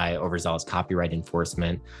crushed by overzealous copyright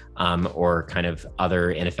enforcement, or kind of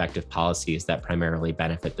other ineffective policies that primarily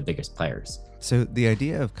benefit the biggest players. So the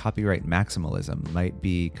idea of copyright maximalism might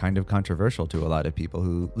be kind of controversial to a lot of people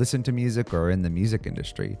who listen to music or are in the music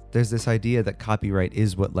industry. There's this idea that copyright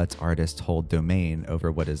is what lets artists hold domain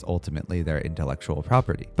over what is ultimately their intellectual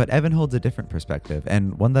property. But Evan holds a different perspective,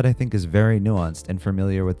 and one that I think is very nuanced and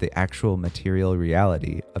familiar with the actual material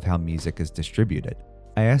reality of how music is distributed.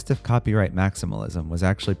 I asked if copyright maximalism was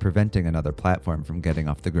actually preventing another platform from getting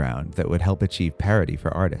off the ground that would help achieve parity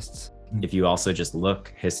for artists. If you also just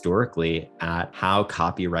look historically at how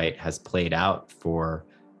copyright has played out for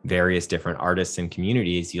various different artists and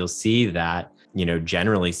communities, you'll see that,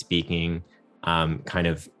 generally speaking, kind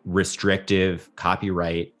of restrictive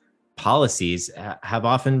copyright policies have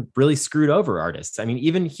often really screwed over artists. I mean,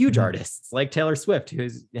 even huge artists like Taylor Swift,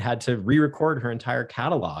 who's had to re-record her entire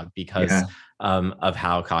catalog because of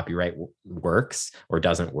how copyright works or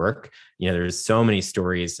doesn't work. There's so many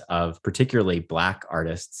stories of particularly Black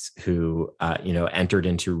artists who, entered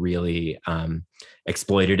into really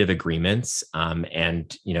exploitative agreements,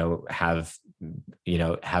 and,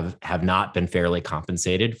 have not been fairly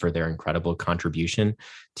compensated for their incredible contribution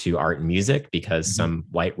to art and music because some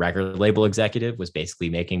white record label executive was basically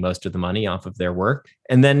making most of the money off of their work.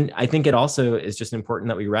 And then I think it also is just important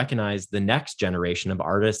that we recognize the next generation of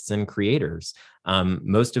artists and creators,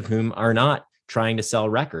 most of whom are not trying to sell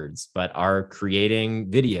records, but are creating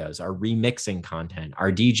videos, are remixing content,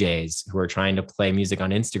 are DJs who are trying to play music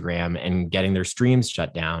on Instagram and getting their streams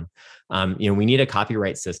shut down. We need a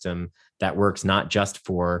copyright system that works not just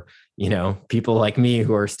for, people like me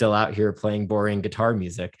who are still out here playing boring guitar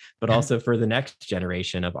music, but also for the next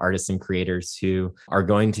generation of artists and creators who are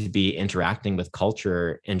going to be interacting with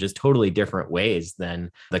culture in just totally different ways than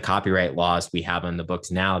the copyright laws we have on the books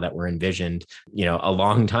now that were envisioned, a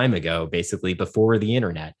long time ago, basically before the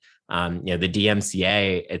internet. The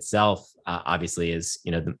DMCA itself obviously is,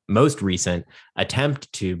 the most recent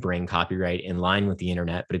attempt to bring copyright in line with the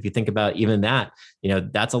internet. But if you think about even that,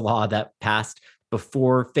 that's a law that passed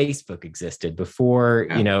before Facebook existed, before,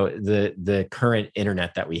 the current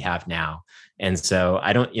internet that we have now. And so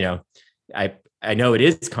I don't, I know it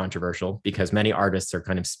is controversial because many artists are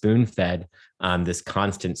kind of spoon-fed this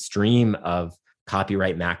constant stream of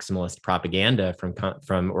copyright maximalist propaganda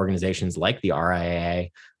from organizations like the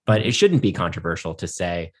RIAA. But it shouldn't be controversial to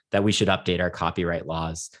say that we should update our copyright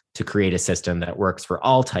laws to create a system that works for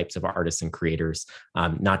all types of artists and creators,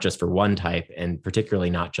 not just for one type, and particularly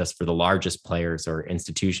not just for the largest players or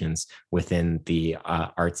institutions within the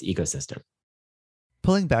arts ecosystem.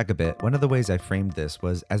 Pulling back a bit, one of the ways I framed this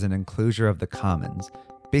was as an enclosure of the commons.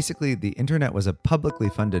 Basically, the internet was a publicly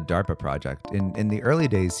funded DARPA project, and in the early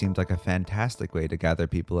days seemed like a fantastic way to gather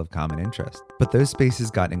people of common interest. But those spaces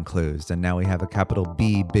got enclosed, and now we have a capital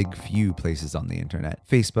B big few places on the internet.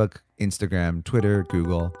 Facebook, Instagram, Twitter,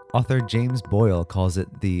 Google. Author James Boyle calls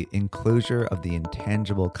it the enclosure of the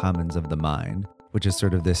intangible commons of the mind, which is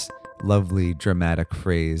sort of this lovely, dramatic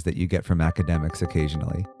phrase that you get from academics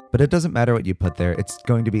occasionally. But it doesn't matter what you put there, it's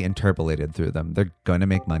going to be interpolated through them. They're going to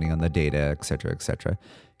make money on the data, etc., etc.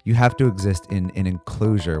 You have to exist in an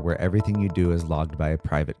enclosure where everything you do is logged by a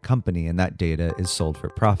private company and that data is sold for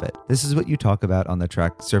profit. This is what you talk about on the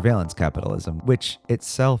track Surveillance Capitalism, which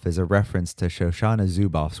itself is a reference to Shoshana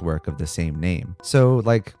Zuboff's work of the same name. So,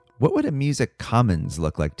 what would a music commons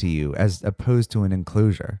look like to you as opposed to an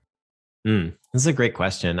enclosure? This is a great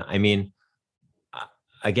question. I mean,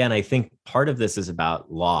 again, I think part of this is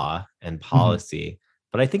about law and policy,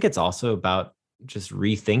 but I think it's also about just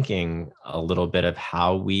rethinking a little bit of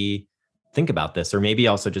how we think about this, or maybe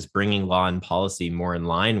also just bringing law and policy more in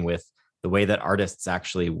line with the way that artists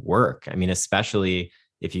actually work. I mean, especially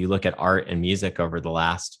if you look at art and music over the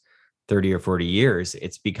last 30 or 40 years,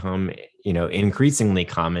 it's become, increasingly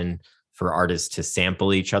common for artists to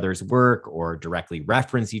sample each other's work or directly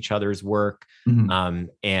reference each other's work.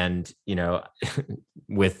 And,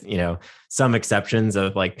 with, some exceptions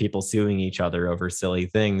of like people suing each other over silly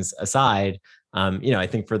things aside, I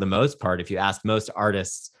think for the most part, if you ask most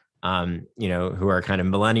artists, who are kind of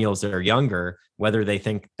millennials or younger, whether they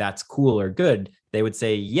think that's cool or good, they would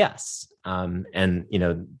say yes.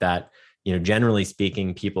 Generally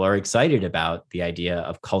speaking, people are excited about the idea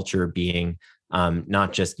of culture being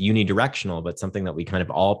not just unidirectional, but something that we kind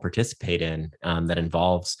of all participate in, that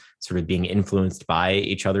involves sort of being influenced by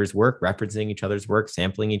each other's work, referencing each other's work,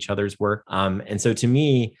 sampling each other's work. And so to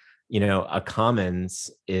me, a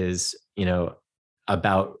commons is,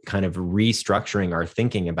 about kind of restructuring our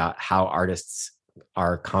thinking about how artists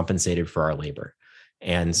are compensated for our labor.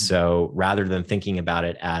 And so rather than thinking about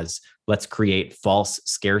it as let's create false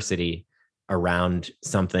scarcity around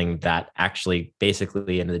something that actually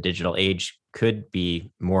basically in the digital age could be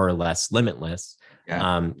more or less limitless.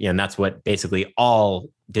 And that's what basically all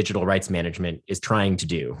digital rights management is trying to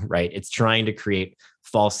do, right? It's trying to create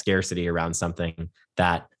false scarcity around something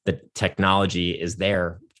that the technology is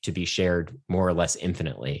there to be shared more or less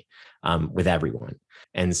infinitely with everyone.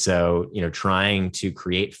 And so, trying to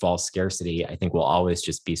create false scarcity, I think will always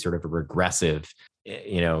just be sort of a regressive,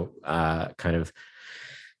 kind of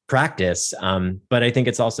practice. But I think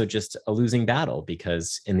it's also just a losing battle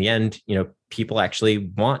because in the end, people actually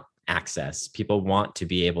want access. People want to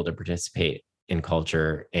be able to participate in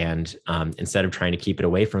culture. And instead of trying to keep it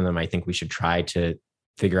away from them, I think we should try to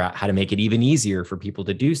figure out how to make it even easier for people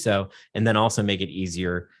to do so, and then also make it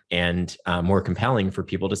easier and more compelling for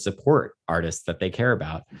people to support artists that they care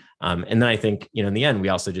about. And then I think, in the end, we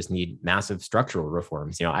also just need massive structural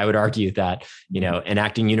reforms. I would argue that,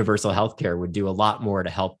 enacting universal healthcare would do a lot more to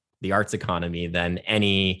help the arts economy than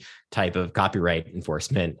any type of copyright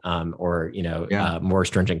enforcement or more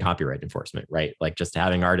stringent copyright enforcement, right? Like just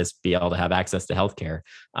having artists be able to have access to healthcare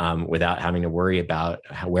without having to worry about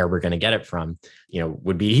where we're going to get it from,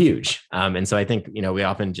 would be huge. And so I think, we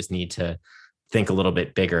often just need to think a little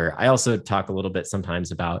bit bigger. I also talk a little bit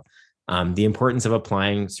sometimes about the importance of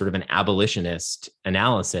applying sort of an abolitionist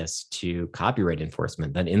analysis to copyright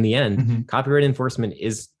enforcement, that in the end, copyright enforcement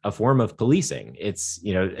is a form of policing. It's,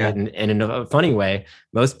 and in a funny way,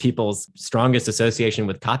 most people's strongest association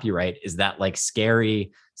with copyright is that like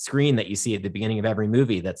scary screen that you see at the beginning of every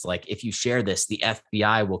movie. That's like, if you share this, the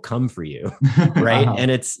FBI will come for you. Right.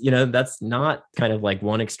 And it's, that's not kind of like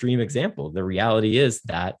one extreme example. The reality is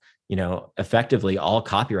that effectively all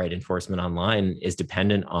copyright enforcement online is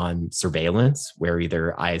dependent on surveillance, where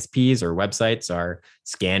either ISPs or websites are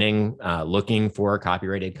scanning, looking for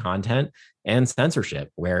copyrighted content, and censorship,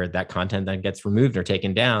 where that content then gets removed or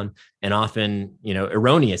taken down, and often,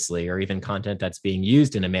 erroneously, or even content that's being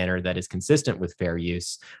used in a manner that is consistent with fair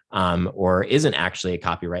use, or isn't actually a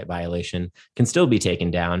copyright violation, can still be taken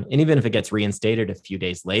down. And even if it gets reinstated a few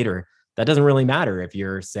days later, that doesn't really matter if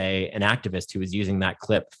you're, say, an activist who is using that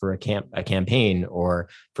clip for a campaign or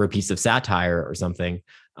for a piece of satire or something.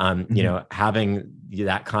 Having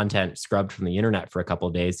that content scrubbed from the internet for a couple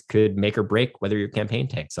of days could make or break whether your campaign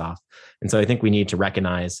takes off. And so I think we need to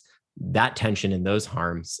recognize that tension and those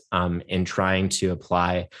harms in trying to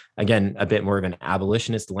apply, again, a bit more of an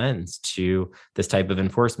abolitionist lens to this type of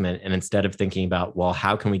enforcement. And instead of thinking about, well,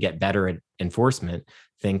 how can we get better at enforcement,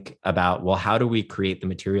 think about, well, how do we create the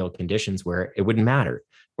material conditions where it wouldn't matter,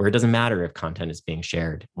 where it doesn't matter if content is being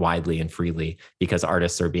shared widely and freely because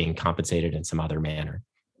artists are being compensated in some other manner.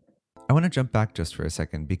 I want to jump back just for a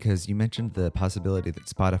second because you mentioned the possibility that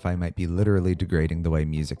Spotify might be literally degrading the way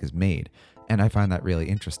music is made, and I find that really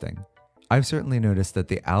interesting. I've certainly noticed that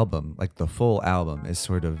the album, like the full album, is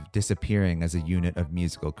sort of disappearing as a unit of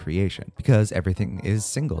musical creation because everything is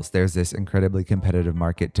singles. There's this incredibly competitive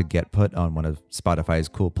market to get put on one of Spotify's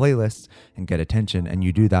cool playlists and get attention, and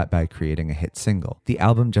you do that by creating a hit single. The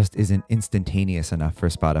album just isn't instantaneous enough for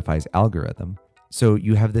Spotify's algorithm. So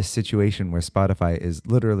you have this situation where Spotify is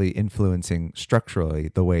literally influencing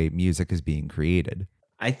structurally the way music is being created.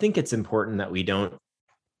 I think it's important that we don't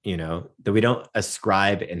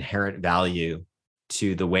ascribe inherent value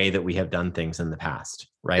to the way that we have done things in the past,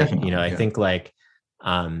 right? Definitely, I think like,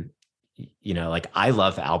 like I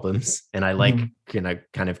love albums and I like,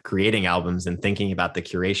 kind of creating albums and thinking about the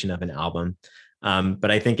curation of an album.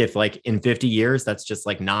 But I think if like in 50 years, that's just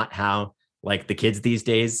like not how like the kids these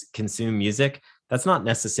days consume music, that's not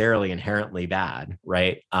necessarily inherently bad,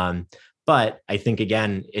 right? But I think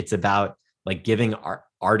again, it's about like giving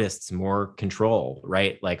artists more control,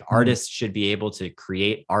 right? Like artists should be able to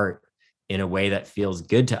create art in a way that feels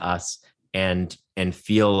good to us and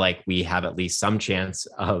feel like we have at least some chance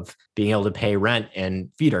of being able to pay rent and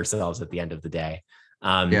feed ourselves at the end of the day.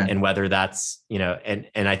 And whether that's, and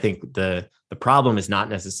I think the problem is not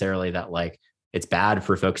necessarily that like it's bad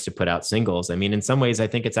for folks to put out singles. I mean, in some ways, I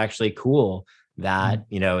think it's actually cool that,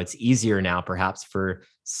 it's easier now perhaps for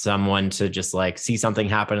someone to just like see something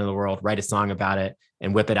happen in the world, write a song about it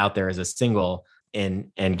and whip it out there as a single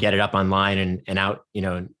and get it up online and out,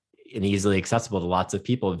 and easily accessible to lots of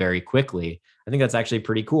people very quickly. I think that's actually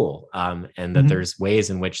pretty cool. And that there's ways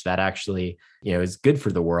in which that actually, is good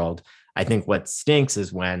for the world. I think what stinks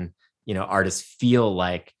is when, artists feel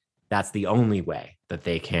like that's the only way that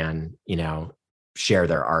they can, share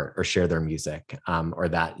their art or share their music, or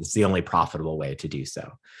that is the only profitable way to do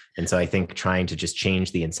so. And so I think trying to just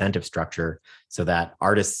change the incentive structure so that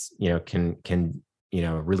artists, can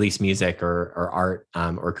release music or art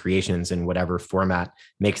or creations in whatever format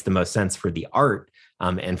makes the most sense for the art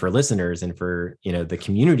and for listeners and for the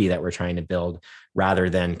community that we're trying to build, rather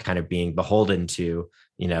than kind of being beholden to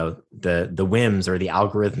the whims or the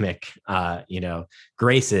algorithmic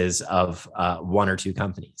graces of one or two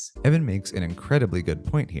companies. Evan makes an incredibly good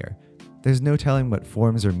point here. There's no telling what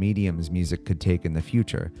forms or mediums music could take in the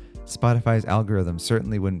future. Spotify's algorithm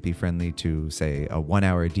certainly wouldn't be friendly to, say, a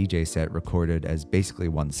 1-hour DJ set recorded as basically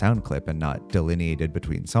one sound clip and not delineated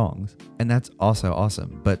between songs. And that's also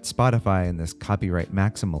awesome, but Spotify and this copyright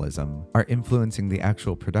maximalism are influencing the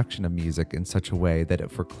actual production of music in such a way that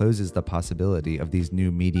it forecloses the possibility of these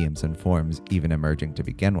new mediums and forms even emerging to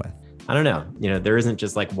begin with. I don't know. There isn't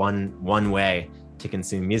just like one way to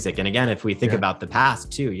consume music. And again, if we think about the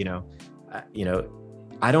past too,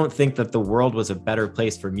 I don't think that the world was a better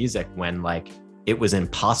place for music when like it was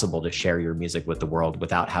impossible to share your music with the world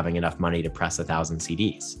without having enough money to press 1,000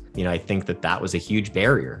 CDs. I think that was a huge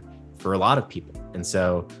barrier for a lot of people. And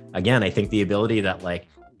so again, I think the ability that like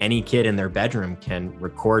any kid in their bedroom can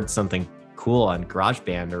record something cool on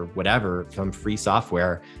GarageBand or whatever from free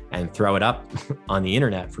software and throw it up on the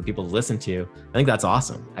internet for people to listen to, I think that's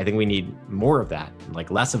awesome. I think we need more of that, like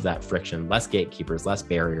less of that friction, less gatekeepers, less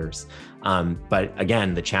barriers. But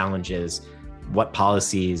again, the challenge is what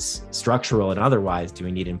policies, structural and otherwise, do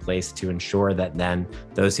we need in place to ensure that then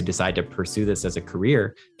those who decide to pursue this as a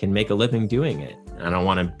career can make a living doing it? I don't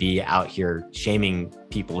want to be out here shaming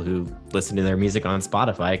people who listen to their music on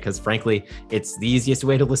Spotify, because frankly, it's the easiest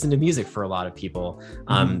way to listen to music for a lot of people.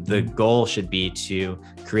 The goal should be to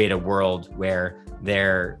create a world where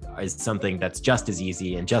there is something that's just as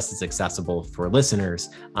easy and just as accessible for listeners,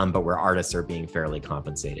 but where artists are being fairly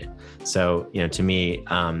compensated. So, to me,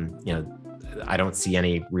 I don't see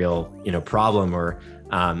any real, problem, or,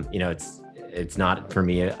 it's not for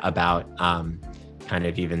me about kind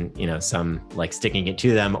of even, some like sticking it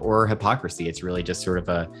to them or hypocrisy. It's really just sort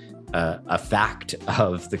of a fact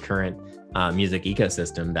of the current music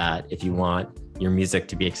ecosystem that if you want your music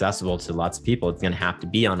to be accessible to lots of people, it's going to have to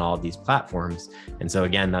be on all of these platforms. And so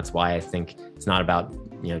again, that's why I think it's not about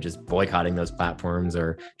just boycotting those platforms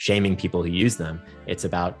or shaming people who use them. It's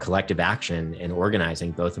about collective action and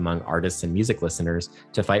organizing both among artists and music listeners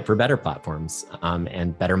to fight for better platforms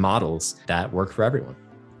and better models that work for everyone.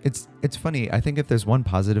 It's funny. I think if there's one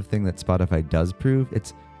positive thing that Spotify does prove,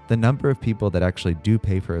 it's the number of people that actually do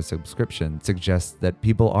pay for a subscription suggests that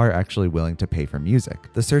people are actually willing to pay for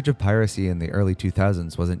music. The surge of piracy in the early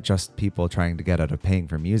 2000s wasn't just people trying to get out of paying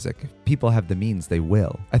for music. If people have the means, they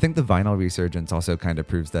will. I think the vinyl resurgence also kind of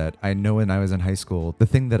proves that. I know when I was in high school, the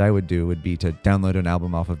thing that I would do would be to download an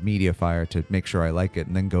album off of Mediafire to make sure I like it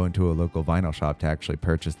and then go into a local vinyl shop to actually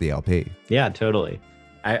purchase the LP. Yeah, totally.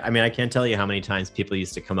 I mean, I can't tell you how many times people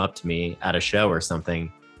used to come up to me at a show or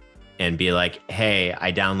something and be like, hey,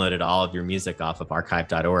 I downloaded all of your music off of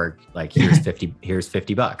archive.org. Like, here's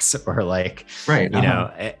 $50, or like, right.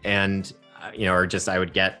 And, or just, I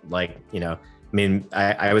would get like,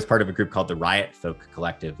 I was part of a group called the Riot Folk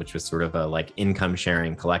Collective, which was sort of a like income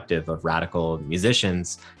sharing collective of radical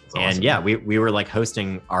musicians. That's awesome. And yeah, we were like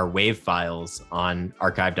hosting our WAV files on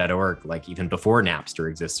archive.org, like even before Napster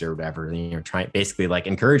existed or whatever, trying basically like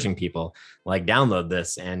encouraging people like download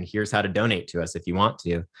this and here's how to donate to us if you want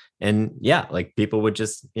to. And yeah, like people would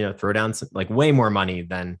just, throw down some, like way more money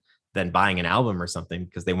than buying an album or something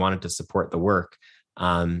because they wanted to support the work.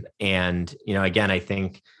 And, again, I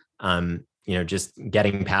think, just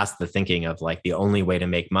getting past the thinking of like the only way to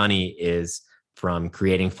make money is from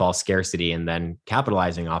creating false scarcity and then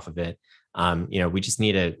capitalizing off of it. We just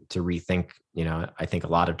need to rethink, I think a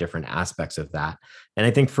lot of different aspects of that. And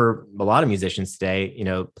I think for a lot of musicians today,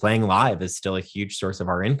 playing live is still a huge source of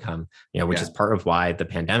our income, which is part of why the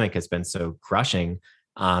pandemic has been so crushing.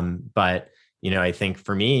 But I think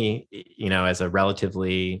for me, as a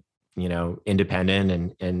relatively,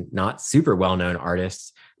 independent and not super well-known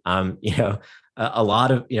artist, a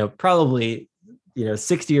lot of, probably,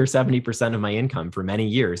 60 or 70% of my income for many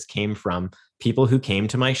years came from people who came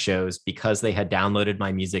to my shows because they had downloaded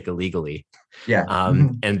my music illegally.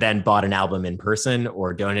 And then bought an album in person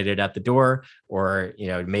or donated at the door or,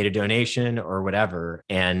 made a donation or whatever.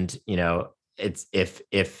 And, it's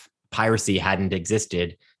if piracy hadn't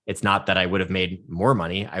existed, it's not that I would have made more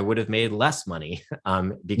money. I would have made less money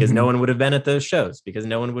because no one would have been at those shows, because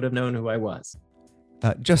no one would have known who I was.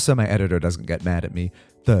 Just so my editor doesn't get mad at me,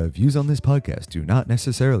 the views on this podcast do not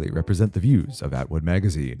necessarily represent the views of Atwood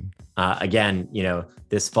Magazine. Again,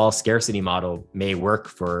 this false scarcity model may work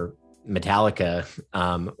for Metallica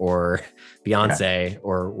or Beyonce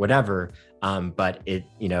or whatever, but it,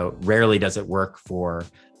 rarely does it work for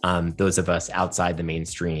those of us outside the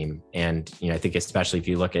mainstream. And, I think especially if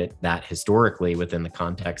you look at that historically within the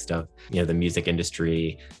context of, the music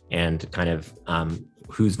industry and kind of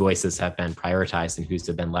whose voices have been prioritized and whose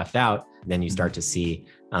have been left out, then you start to see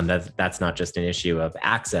that that's not just an issue of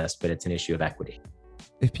access, but it's an issue of equity.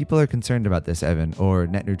 If people are concerned about this, Evan, or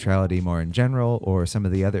net neutrality more in general, or some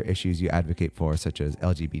of the other issues you advocate for, such as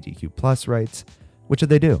LGBTQ plus rights, what should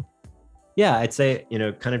they do? Yeah, I'd say,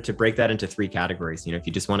 kind of to break that into three categories. If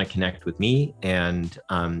you just want to connect with me and,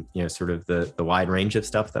 sort of the wide range of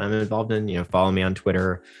stuff that I'm involved in, follow me on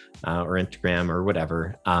Twitter or Instagram or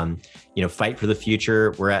whatever. Fight for the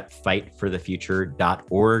Future. We're at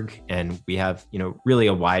fightforthefuture.org. And we have, really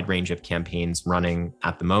a wide range of campaigns running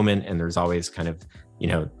at the moment. And there's always kind of,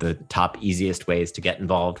 the top easiest ways to get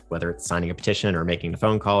involved, whether it's signing a petition or making a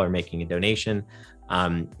phone call or making a donation.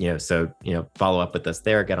 So follow up with us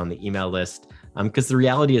there, get on the email list. Because the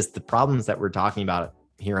reality is the problems that we're talking about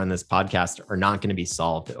here on this podcast are not going to be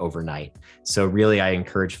solved overnight. So really, I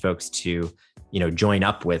encourage folks to, join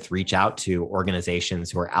up with, reach out to organizations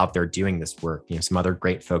who are out there doing this work. Some other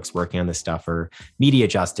great folks working on this stuff are Media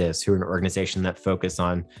Justice, who are an organization that focus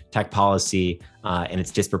on tech policy and its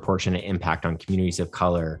disproportionate impact on communities of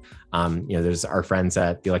color. There's our friends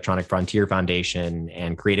at the Electronic Frontier Foundation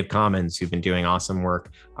and Creative Commons who've been doing awesome work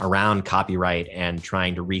around copyright and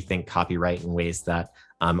trying to rethink copyright in ways that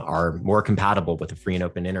are more compatible with a free and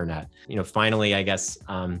open internet. Finally, I guess,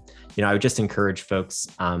 I would just encourage folks,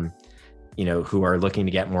 who are looking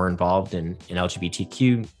to get more involved in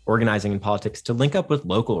LGBTQ organizing and politics to link up with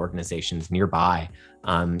local organizations nearby,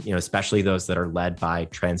 especially those that are led by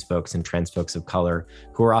trans folks and trans folks of color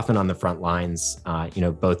who are often on the front lines,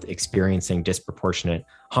 both experiencing disproportionate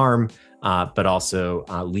harm, but also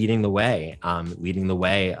leading the way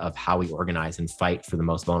of how we organize and fight for the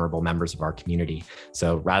most vulnerable members of our community.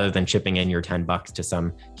 So rather than chipping in your $10 to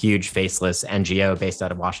some huge faceless NGO based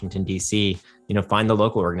out of Washington, D.C., find the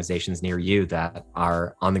local organizations near you that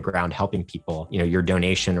are on the ground helping people. Your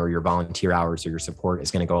donation or your volunteer hours or your support is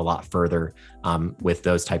going to go a lot further with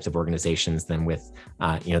those types of organizations than with,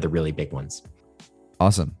 the really big ones.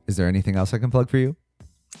 Awesome. Is there anything else I can plug for you?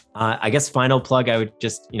 I guess final plug, I would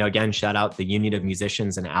just, again, shout out the Union of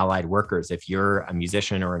Musicians and Allied Workers. If you're a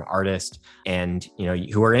musician or an artist and,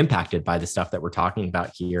 who are impacted by the stuff that we're talking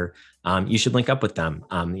about here, you should link up with them.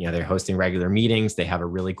 They're hosting regular meetings. They have a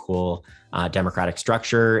really cool democratic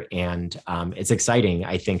structure. And it's exciting,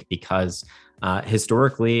 I think, because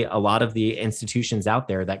historically, a lot of the institutions out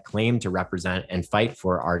there that claim to represent and fight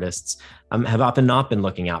for artists have often not been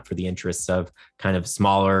looking out for the interests of kind of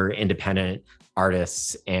smaller, independent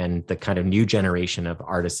artists and the kind of new generation of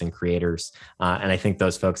artists and creators. And I think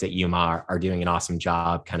those folks at UMA are doing an awesome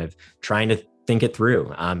job kind of trying to think it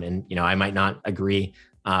through. And, I might not agree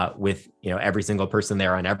with, every single person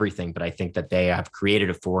there on everything, but I think that they have created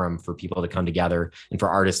a forum for people to come together and for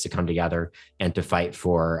artists to come together and to fight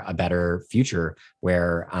for a better future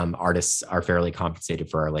where artists are fairly compensated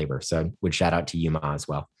for our labor. So would shout out to UMA as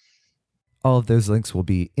well. All of those links will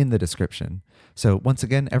be in the description. So once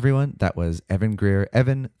again, everyone, that was Evan Greer.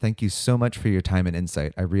 Evan, thank you so much for your time and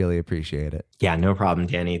insight. I really appreciate it. Yeah, no problem,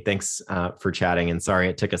 Danny. Thanks for chatting. And sorry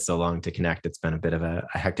it took us so long to connect. It's been a bit of a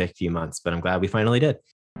hectic few months, but I'm glad we finally did.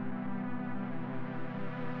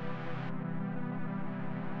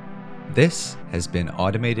 This has been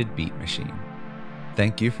Automated Beat Machine.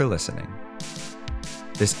 Thank you for listening.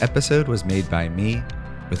 This episode was made by me,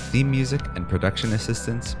 with theme music and production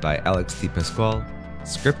assistance by Alex T. Pasquale,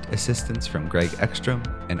 script assistance from Greg Ekstrom,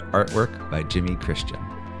 and artwork by Jimmy Christian.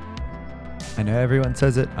 I know everyone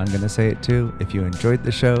says it, I'm going to say it too. If you enjoyed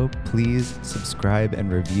the show, please subscribe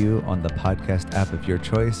and review on the podcast app of your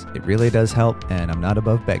choice. It really does help, and I'm not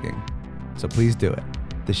above begging. So please do it.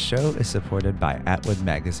 The show is supported by Atwood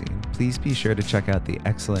Magazine. Please be sure to check out the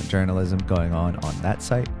excellent journalism going on that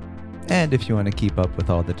site. And if you want to keep up with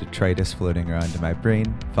all the detritus floating around in my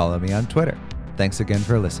brain, follow me on Twitter. Thanks again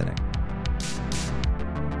for listening.